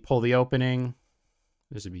 we'd pull the opening.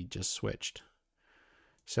 This would be just switched.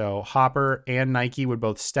 So Hopper and Nike would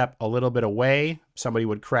both step a little bit away. Somebody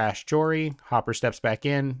would crash Jory. Hopper steps back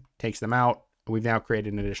in, takes them out. We've now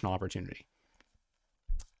created an additional opportunity.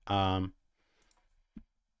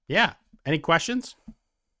 Yeah. Any questions?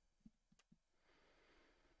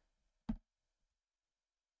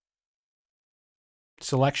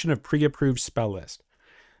 Selection of pre-approved spell list.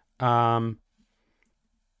 Weez,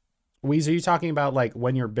 are you talking about like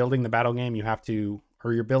when you're building the battle game, you have to,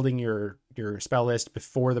 or you're building your spell list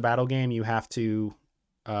before the battle game, you have to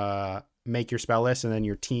make your spell list and then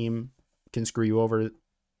your team can screw you over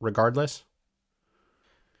regardless?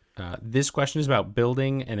 This question is about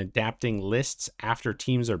building and adapting lists after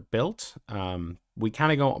teams are built. We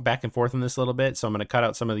kind of go back and forth on this a little bit, so I'm going to cut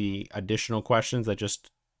out some of the additional questions that just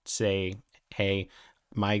say, hey,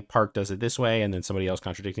 my park does it this way, and then somebody else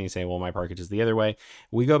contradicting and saying, well, my park does the other way.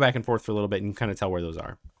 We go back and forth for a little bit and kind of tell where those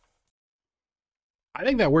are. I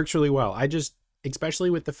think that works really well. Especially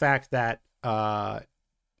with the fact that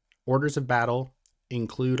orders of battle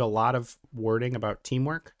include a lot of wording about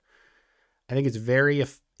teamwork. I think it's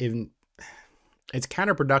it's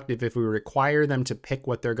counterproductive if we require them to pick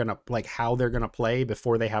what they're going to, like how they're going to play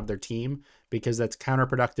before they have their team, because that's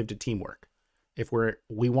counterproductive to teamwork. If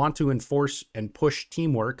we want to enforce and push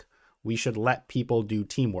teamwork, we should let people do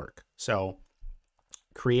teamwork. So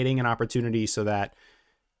creating an opportunity so that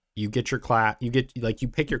you get your class, you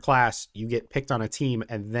pick your class, you get picked on a team,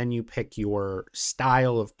 and then you pick your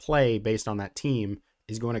style of play based on that team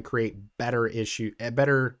is going to create better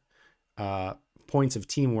points of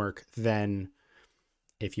teamwork than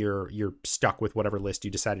if you're stuck with whatever list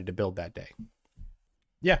you decided to build that day.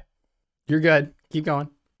 Yeah, you're good. Keep going.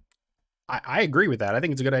 I agree with that. I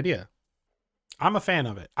think it's a good idea. I'm a fan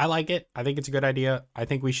of it. I like it. I think it's a good idea. I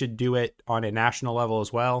think we should do it on a national level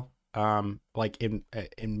as well. Like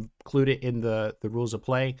include it in the rules of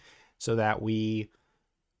play so that we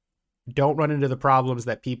don't run into the problems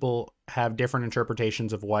that people have different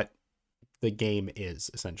interpretations of what the game is,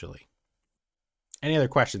 essentially. Any other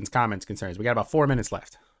questions, comments, concerns? We got about 4 minutes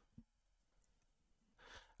left.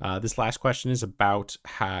 This last question is about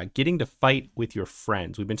getting to fight with your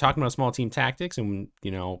friends. We've been talking about small team tactics, and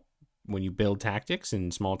when you build tactics in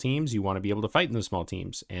small teams, you want to be able to fight in those small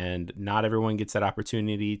teams, and not everyone gets that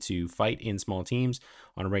opportunity to fight in small teams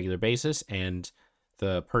on a regular basis. And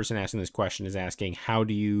the person asking this question is asking, how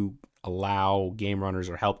do you allow game runners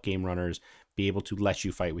or help game runners be able to let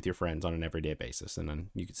you fight with your friends on an everyday basis? And then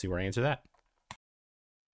you can see where I answer that.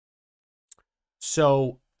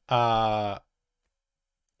 So,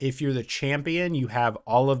 if you're the champion, you have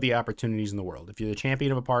all of the opportunities in the world. If you're the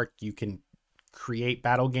champion of a park, you can create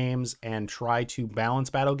battle games and try to balance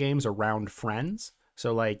battle games around friends.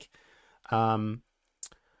 So like, I'm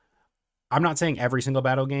not saying every single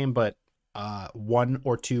battle game, but 1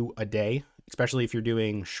 or 2 a day, especially if you're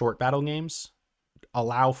doing short battle games,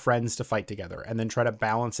 allow friends to fight together and then try to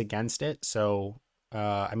balance against it. So,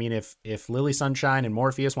 I mean, if Lily Sunshine and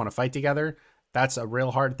Morpheus want to fight together, that's a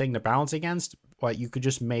real hard thing to balance against, but you could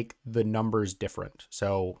just make the numbers different.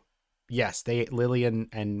 So yes, Lily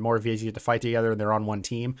and Morpheus get to fight together and they're on one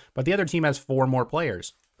team, but the other team has 4 more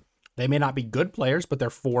players. They may not be good players, but they're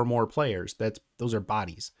 4 more players. Those are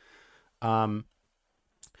bodies. As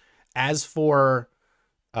for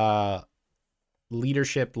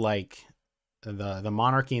leadership, like the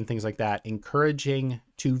monarchy and things like that, encouraging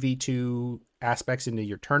 2v2 aspects into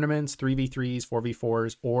your tournaments, 3v3s,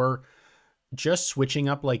 4v4s, or just switching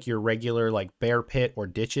up like your regular like bear pit or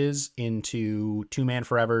ditches into 2-man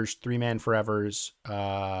forevers, 3-man forevers,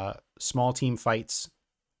 small team fights,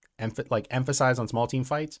 emphasize on small team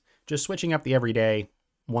fights. Just switching up the everyday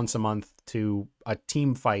once a month to a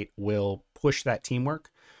team fight will push that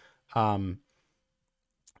teamwork.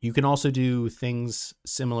 You can also do things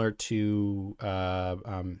similar to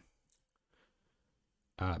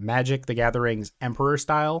Magic the Gathering's Emperor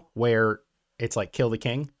style, where it's like kill the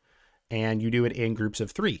king, and you do it in groups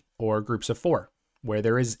of 3 or groups of 4, where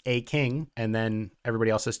there is a king, and then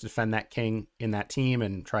everybody else has to defend that king in that team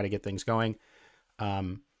and try to get things going.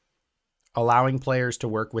 Allowing players to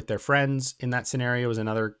work with their friends in that scenario is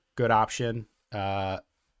another good option. A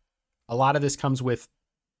lot of this comes with,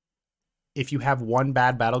 if you have one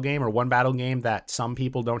bad battle game or one battle game that some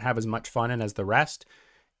people don't have as much fun in as the rest,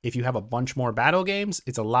 if you have a bunch more battle games,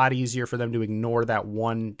 it's a lot easier for them to ignore that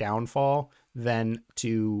one downfall than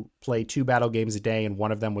to play 2 battle games a day and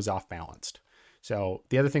one of them was off balanced. So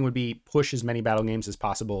the other thing would be push as many battle games as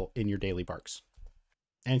possible in your daily parks.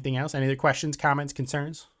 Anything else? Any other questions, comments,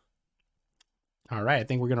 concerns? All right, I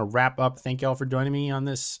think we're going to wrap up. Thank you all for joining me on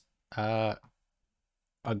this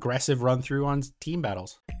aggressive run through on team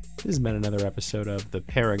battles. This has been another episode of the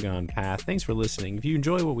Paragon Path. Thanks for listening. If you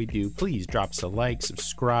enjoy what we do, please drop us a like,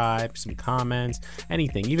 subscribe, some comments,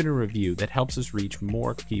 anything, even a review. That helps us reach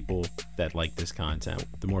more people that like this content.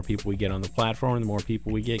 The more people we get on the platform, the more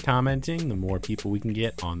people we get commenting, the more people we can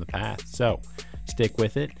get on the path. So stick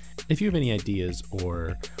with it. If you have any ideas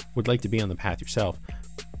or would like to be on the path yourself,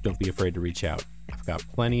 don't be afraid to reach out. I've got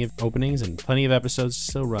plenty of openings and plenty of episodes to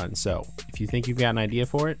still run. So if you think you've got an idea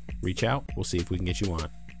for it, reach out. We'll see if we can get you on.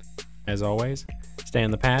 As always, stay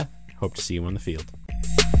on the path. Hope to see you on the field.